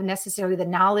don't have necessarily the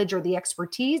knowledge or the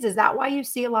expertise? Is that why you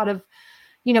see a lot of,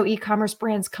 e-commerce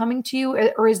brands coming to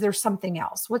you, or is there something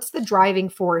else? What's the driving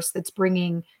force that's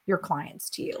bringing your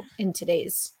clients to you in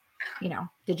today's,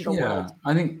 digital world?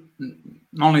 I think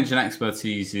knowledge and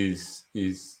expertise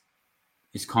is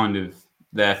kind of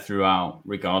there throughout,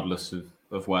 regardless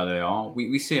of where they are.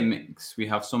 We see a mix. We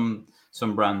have some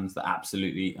brands that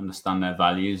absolutely understand their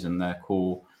values and their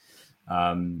core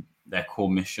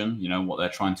mission, what they're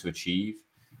trying to achieve.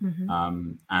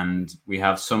 And we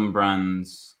have some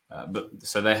brands,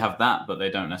 so they have that, but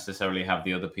they don't necessarily have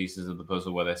the other pieces of the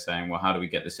puzzle where they're saying, well, how do we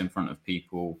get this in front of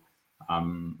people?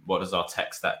 What does our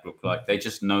tech stack look like? They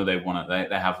just know they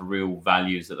have real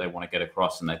values that they want to get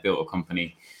across, and they built a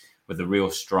company with a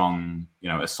real strong,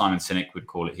 as Simon Sinek would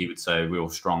call it, he would say a real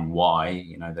strong why.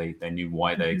 They knew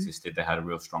why they existed. They had a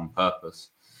real strong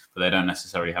purpose, but they don't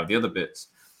necessarily have the other bits.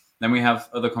 Then we have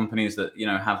other companies that,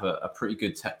 have a pretty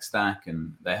good tech stack,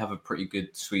 and they have a pretty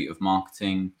good suite of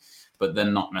marketing, but they're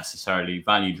not necessarily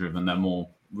value driven. They're more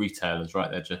retailers, right?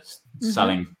 They're just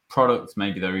selling products.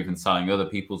 Maybe they're even selling other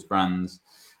people's brands,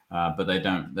 but they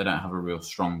don't have a real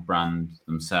strong brand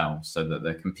themselves, so that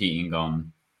they're competing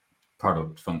on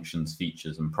product, functions,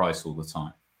 features, and price all the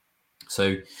time.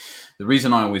 So the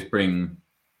reason I always bring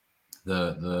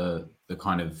the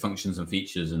kind of functions and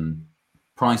features and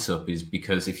price up is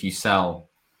because if you sell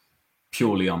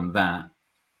purely on that,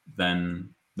 then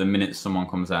the minute someone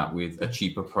comes out with a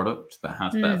cheaper product that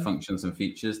has better functions and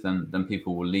features, then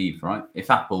people will leave, right? If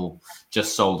Apple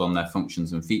just sold on their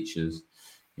functions and features,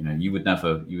 you would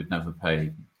never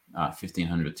pay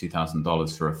 $1,500,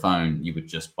 $2,000 for a phone. You would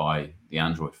just buy the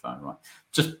Android phone, right?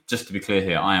 Just to be clear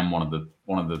here, I am one of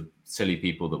the silly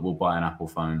people that will buy an Apple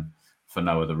phone for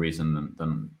no other reason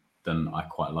than I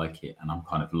quite like it, and I'm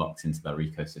kind of locked into their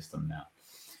ecosystem now.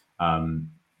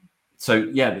 So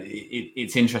yeah,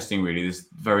 it's interesting, really. There's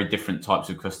very different types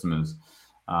of customers.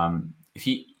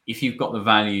 If you've got the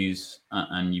values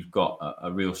and you've got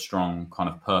a real strong kind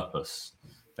of purpose,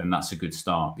 then that's a good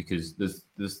start, because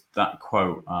there's that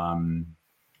quote. Can't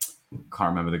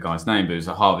remember the guy's name, but it was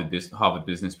a Harvard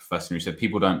business professor who said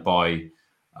people don't buy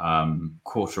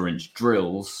quarter-inch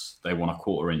drills; they want a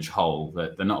quarter-inch hole.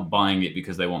 They're not buying it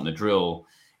because they want the drill.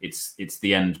 It's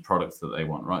the end product that they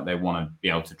want, right? They want to be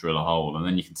able to drill a hole, and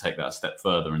then you can take that a step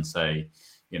further and say,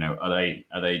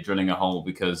 are they drilling a hole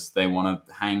because they want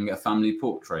to hang a family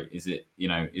portrait? Is it,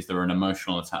 is there an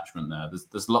emotional attachment there?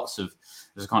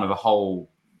 There's kind of a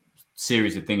whole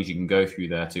series of things you can go through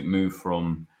there to move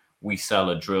from we sell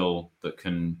a drill that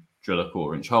can drill a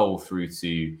quarter-inch hole through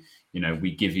to,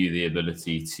 we give you the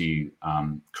ability to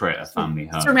create a family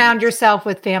home. Surround yourself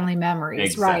with family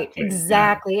memories, exactly, right?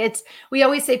 Exactly. Yeah. We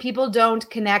always say people don't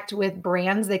connect with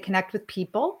brands, they connect with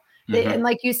people. And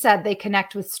like you said, they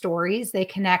connect with stories, they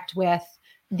connect with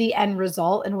the end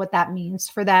result and what that means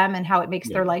for them and how it makes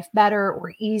their life better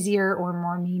or easier or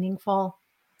more meaningful.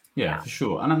 Yeah, for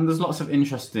sure. And there's lots of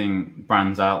interesting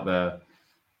brands out there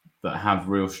that have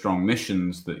real strong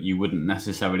missions that you wouldn't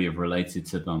necessarily have related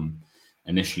to them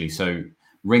initially. So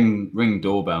Ring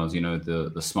doorbells,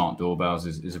 the smart doorbells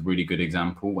is a really good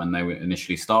example. When they were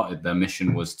initially started, their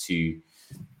mission was to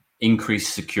increase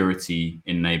security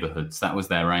in neighborhoods. That was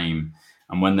their aim.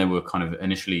 And when they were kind of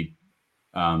initially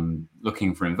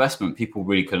looking for investment, people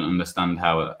really couldn't understand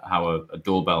how a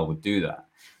doorbell would do that.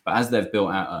 But as they've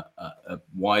built out a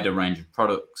wider range of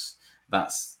products,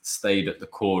 that's stayed at the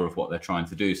core of what they're trying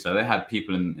to do. So they had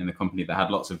people in the company that had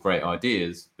lots of great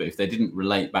ideas, but if they didn't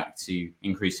relate back to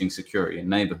increasing security in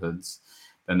neighborhoods,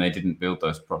 then they didn't build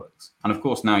those products. And of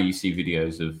course, now you see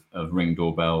videos of Ring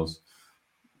doorbells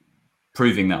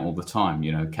proving that all the time,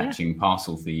 catching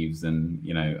parcel thieves and,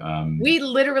 we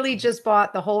literally just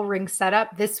bought the whole Ring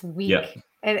setup this week. Yeah.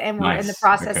 And we're in the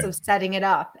process of setting it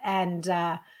up. And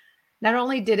not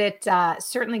only did it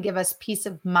certainly give us peace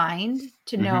of mind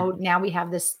to know now we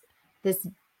have this,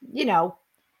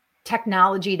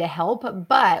 technology to help,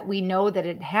 but we know that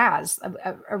it has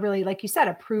a really, like you said,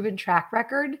 a proven track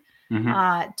record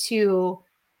to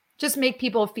just make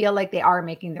people feel like they are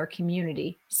making their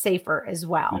community safer as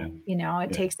well.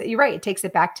 Takes it, you're right. It takes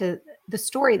it back to the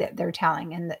story that they're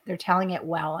telling, and that they're telling it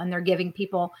well, and they're giving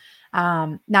people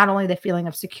not only the feeling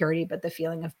of security, but the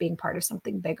feeling of being part of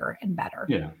something bigger and better.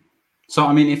 Yeah. So,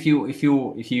 I mean, if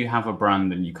you have a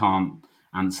brand and you can't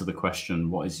answer the question,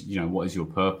 what is your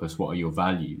purpose? What are your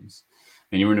values?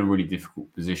 Then you're in a really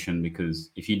difficult position, because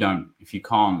if you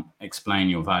can't explain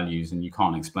your values and you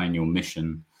can't explain your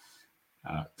mission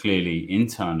clearly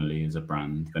internally as a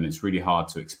brand, then it's really hard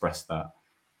to express that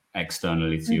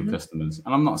externally to your customers.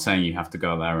 And I'm not saying you have to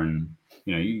go there and,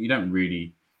 you don't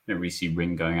really see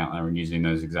Ring going out there and using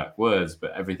those exact words,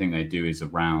 but everything they do is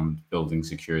around building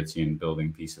security and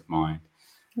building peace of mind.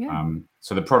 Yeah.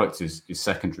 So the product is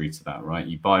secondary to that, right?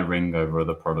 You buy Ring over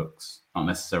other products, not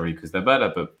necessarily because they're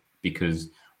better, but because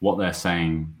what they're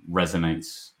saying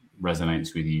resonates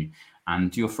with you,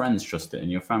 and your friends trust it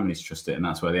and your families trust it. And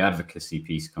that's where the advocacy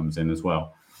piece comes in as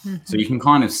well. So you can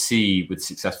kind of see with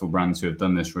successful brands who have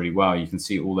done this really well, you can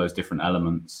see all those different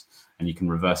elements, and you can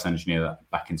reverse engineer that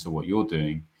back into what you're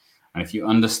doing. And if you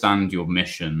understand your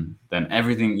mission, then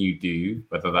everything you do,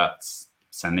 whether that's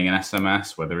sending an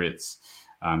SMS, whether it's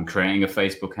creating a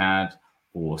Facebook ad,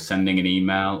 or sending an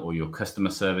email, or your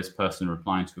customer service person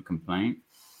replying to a complaint,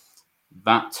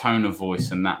 that tone of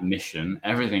voice and that mission,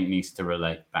 everything needs to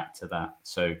relate back to that.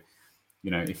 So,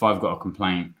 if I've got a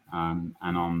complaint and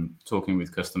I'm talking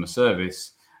with customer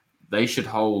service, they should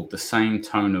hold the same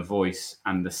tone of voice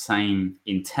and the same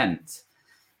intent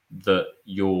that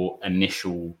your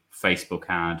initial Facebook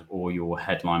ad or your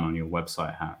headline on your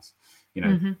website has.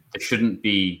 There shouldn't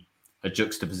be a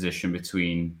juxtaposition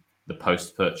between the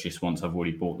post-purchase, once I've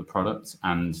already bought the product,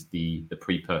 and the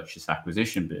pre-purchase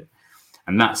acquisition bit.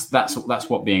 And that's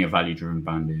what being a value-driven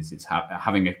brand is. It's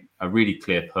having a really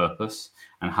clear purpose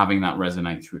and having that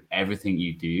resonate through everything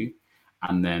you do.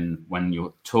 And then when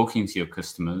you're talking to your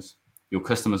customers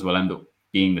will end up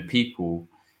being the people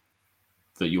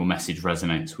that your message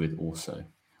resonates with also,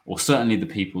 or certainly the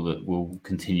people that will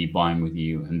continue buying with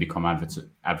you and become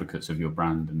advocates of your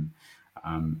brand, and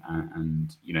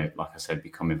like I said,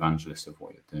 become evangelists of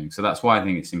what you're doing. So that's why I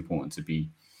think it's important to be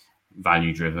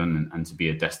value driven and to be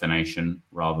a destination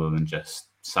rather than just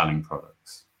selling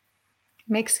products.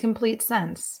 Makes complete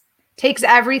sense. Takes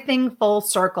everything full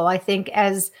circle. I think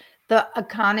as the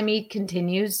economy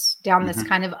continues down this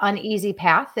kind of uneasy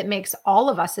path that makes all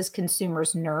of us as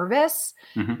consumers nervous,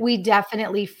 we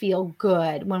definitely feel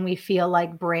good when we feel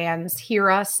like brands hear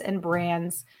us and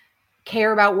brands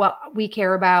care about what we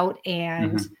care about,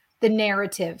 and the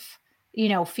narrative,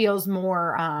 feels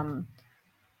more,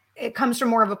 it comes from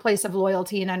more of a place of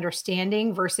loyalty and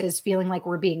understanding versus feeling like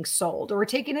we're being sold or we're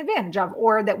taken advantage of,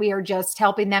 or that we are just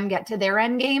helping them get to their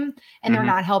end game and they're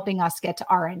not helping us get to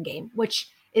our end game, which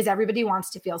is everybody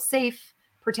wants to feel safe,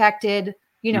 protected,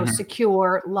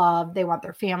 secure, loved. They want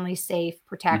their family safe,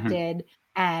 protected.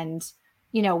 And,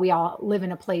 we all live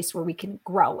in a place where we can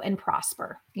grow and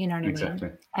prosper. You know what I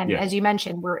mean? And as you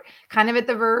mentioned, we're kind of at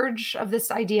the verge of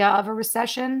this idea of a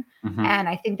recession. And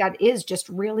I think that is just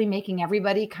really making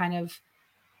everybody kind of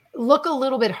look a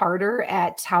little bit harder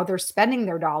at how they're spending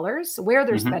their dollars, where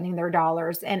they're spending their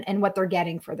dollars, and what they're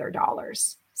getting for their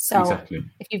dollars. So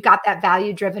if you've got that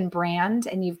value-driven brand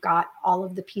and you've got all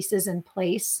of the pieces in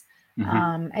place,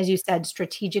 as you said,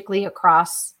 strategically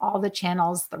across all the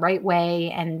channels the right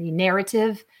way, and the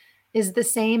narrative is the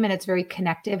same and it's very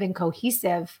connective and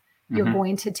cohesive, you're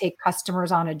going to take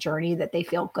customers on a journey that they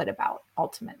feel good about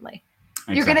ultimately.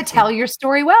 You're going to tell your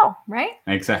story well, right?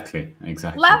 Exactly.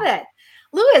 Love it.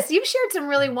 Louis, you've shared some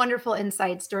really wonderful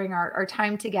insights during our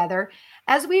time together.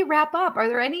 As we wrap up, are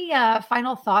there any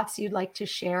final thoughts you'd like to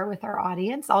share with our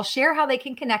audience? I'll share how they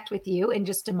can connect with you in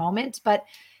just a moment, but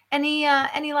any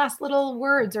last little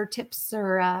words or tips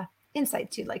or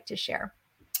insights you'd like to share?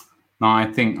 No, I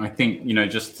think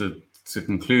just to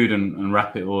conclude and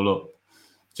wrap it all up,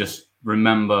 just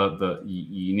remember that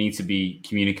you need to be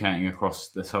communicating across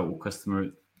the total customer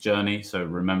journey. So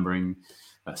remembering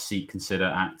that seek, consider,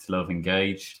 act, love,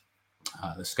 engage,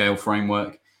 the SCALE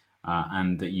framework,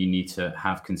 and that you need to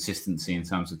have consistency in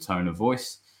terms of tone of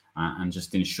voice, and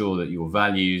just ensure that your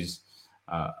values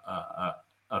are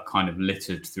are kind of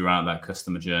littered throughout that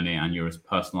customer journey, and you're as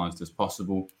personalized as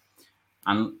possible,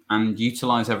 and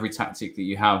utilize every tactic that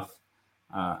you have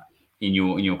in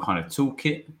your kind of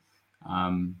toolkit,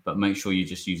 but make sure you're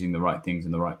just using the right things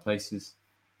in the right places.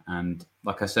 And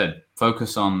like I said,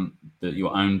 focus on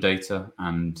your own data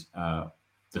and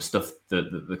the stuff,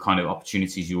 the kind of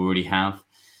opportunities you already have.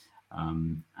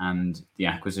 And the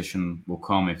acquisition will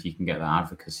come if you can get that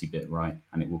advocacy bit right,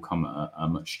 and it will come at a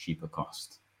much cheaper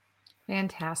cost.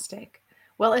 Fantastic.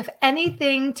 Well, if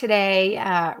anything today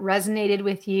resonated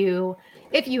with you,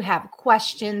 if you have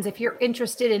questions, if you're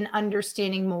interested in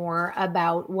understanding more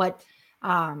about what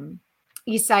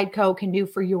Eastside Co. can do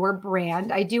for your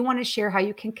brand, I do want to share how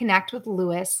you can connect with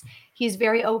Louis. He's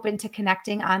very open to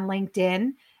connecting on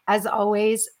LinkedIn. As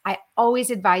always, I always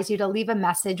advise you to leave a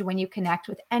message when you connect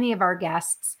with any of our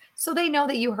guests so they know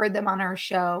that you heard them on our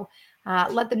show.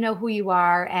 Let them know who you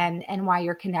are and why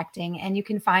you're connecting. And you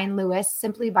can find Louis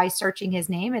simply by searching his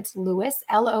name. It's Louis,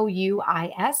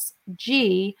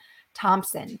 Louisg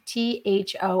Thompson,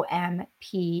 Thompson.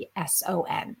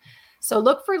 So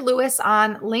look for Louis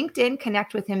on LinkedIn,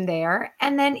 connect with him there.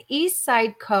 And then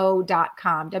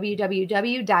eastsideco.com,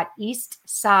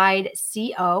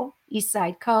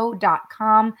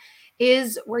 eastsideco.com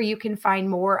is where you can find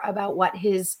more about what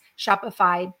his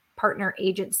Shopify partner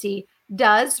agency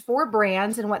does for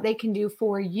brands and what they can do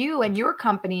for you and your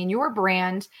company and your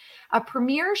brand. A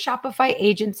premier Shopify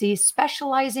agency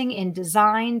specializing in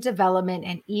design, development,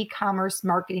 and e-commerce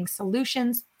marketing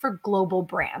solutions for global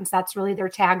brands. That's really their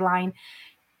tagline.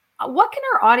 What can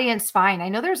our audience find? I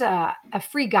know there's a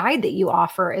free guide that you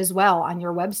offer as well on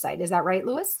your website. Is that right,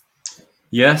 Louis?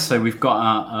 Yeah, so we've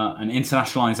got an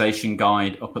internationalization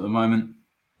guide up at the moment.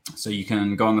 So you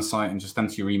can go on the site and just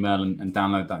enter your email and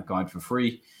download that guide for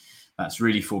free. That's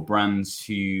really for brands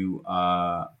who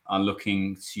are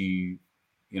looking to,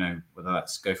 whether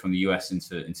that's go from the US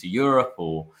into Europe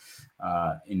or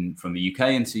from the UK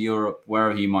into Europe,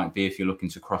 wherever you might be. If you're looking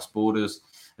to cross borders,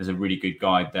 there's a really good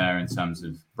guide there in terms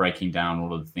of breaking down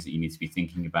all of the things that you need to be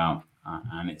thinking about.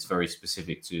 And it's very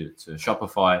specific to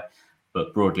Shopify,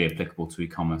 but broadly applicable to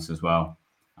e-commerce as well.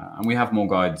 And we have more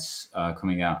guides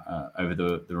coming out over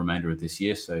the remainder of this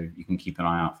year, so you can keep an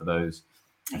eye out for those.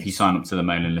 If you sign up to the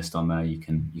mailing list on there, you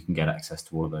can get access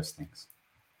to all of those things.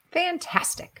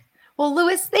 Fantastic. Well,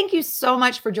 Louis, thank you so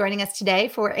much for joining us today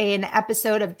for an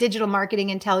episode of Digital Marketing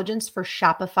Intelligence for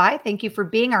Shopify. Thank you for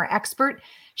being our expert,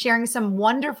 sharing some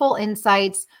wonderful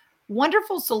insights,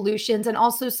 wonderful solutions, and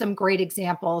also some great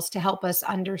examples to help us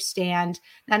understand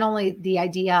not only the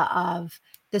idea of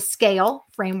the scale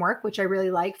framework, which I really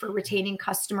like for retaining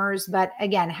customers, but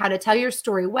again, how to tell your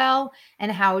story well and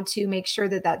how to make sure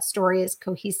that that story is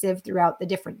cohesive throughout the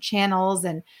different channels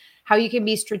and how you can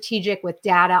be strategic with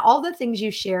data. All the things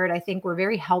you shared, I think were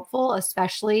very helpful,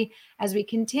 especially as we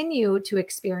continue to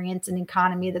experience an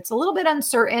economy that's a little bit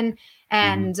uncertain.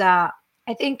 And I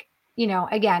think,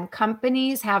 again,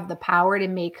 companies have the power to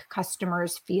make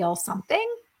customers feel something.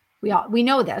 We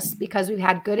know this because we've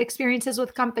had good experiences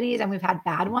with companies and we've had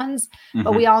bad ones,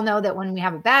 but we all know that when we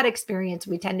have a bad experience,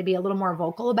 we tend to be a little more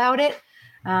vocal about it.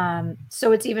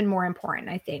 So it's even more important,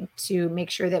 I think, to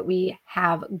make sure that we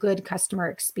have good customer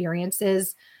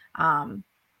experiences, to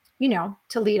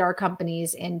lead our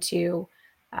companies into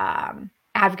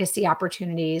advocacy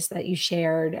opportunities that you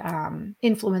shared,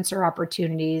 influencer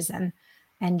opportunities, and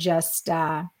just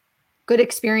good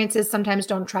experiences sometimes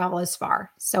don't travel as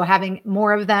far. So having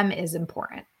more of them is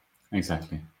important.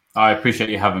 Exactly. I appreciate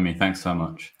you having me. Thanks so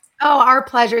much. Oh, our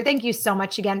pleasure. Thank you so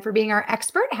much again for being our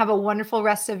expert. Have a wonderful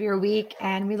rest of your week,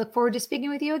 and we look forward to speaking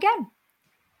with you again.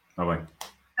 Bye-bye.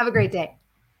 Have a great day.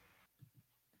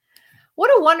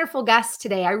 What a wonderful guest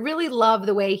today. I really love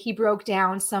the way he broke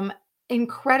down some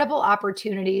incredible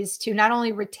opportunities to not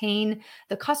only retain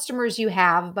the customers you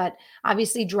have, but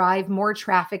obviously drive more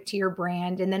traffic to your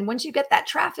brand. And then once you get that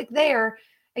traffic there,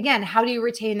 again, how do you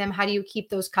retain them? How do you keep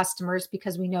those customers?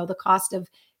 Because we know the cost of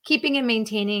keeping and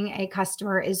maintaining a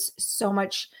customer is so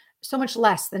much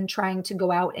less than trying to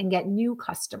go out and get new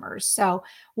customers. So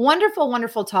wonderful,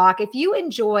 wonderful talk. If you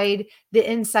enjoyed the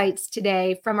insights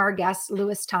today from our guest,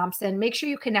 Louis Thompson, make sure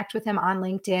you connect with him on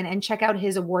LinkedIn and check out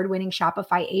his award-winning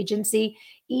Shopify agency,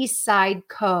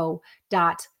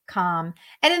 eastsideco.com.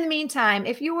 And in the meantime,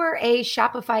 if you are a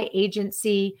Shopify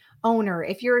agency owner,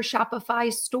 if you're a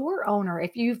Shopify store owner,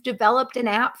 if you've developed an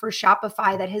app for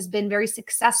Shopify that has been very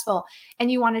successful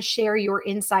and you want to share your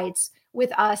insights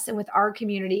with us and with our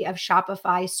community of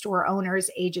Shopify store owners,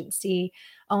 agency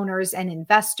owners, and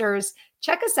investors,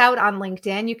 check us out on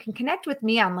LinkedIn. You can connect with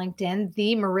me on LinkedIn.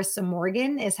 The Marissa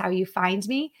Morgan is how you find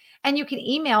me. And you can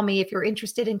email me if you're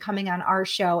interested in coming on our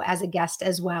show as a guest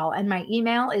as well. And my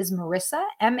email is Marissa,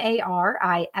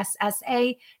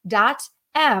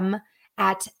 MARISSA.M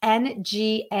at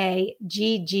ngagge.com.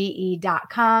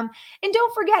 And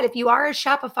don't forget, if you are a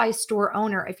Shopify store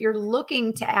owner, if you're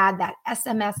looking to add that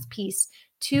SMS piece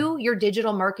to your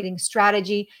digital marketing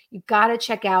strategy, you've got to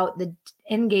check out the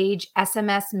Engage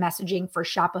SMS messaging for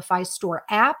Shopify store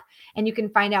app. And you can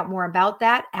find out more about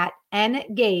that at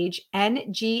ngagge.com,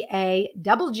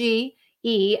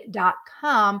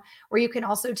 where you can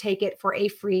also take it for a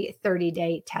free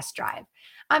 30-day test drive.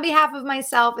 On behalf of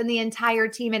myself and the entire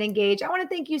team at Engage, I want to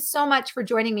thank you so much for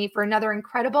joining me for another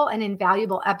incredible and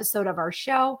invaluable episode of our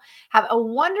show. Have a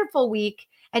wonderful week.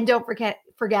 And don't forget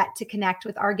to connect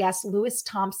with our guest, Lewis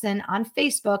Thompson, on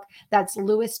Facebook. That's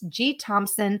Lewis G.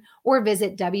 Thompson, or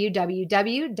visit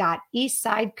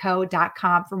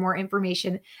www.eastsideco.com for more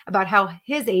information about how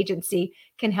his agency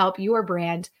can help your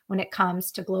brand when it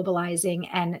comes to globalizing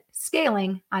and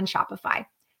scaling on Shopify.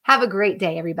 Have a great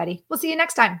day, everybody. We'll see you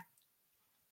next time.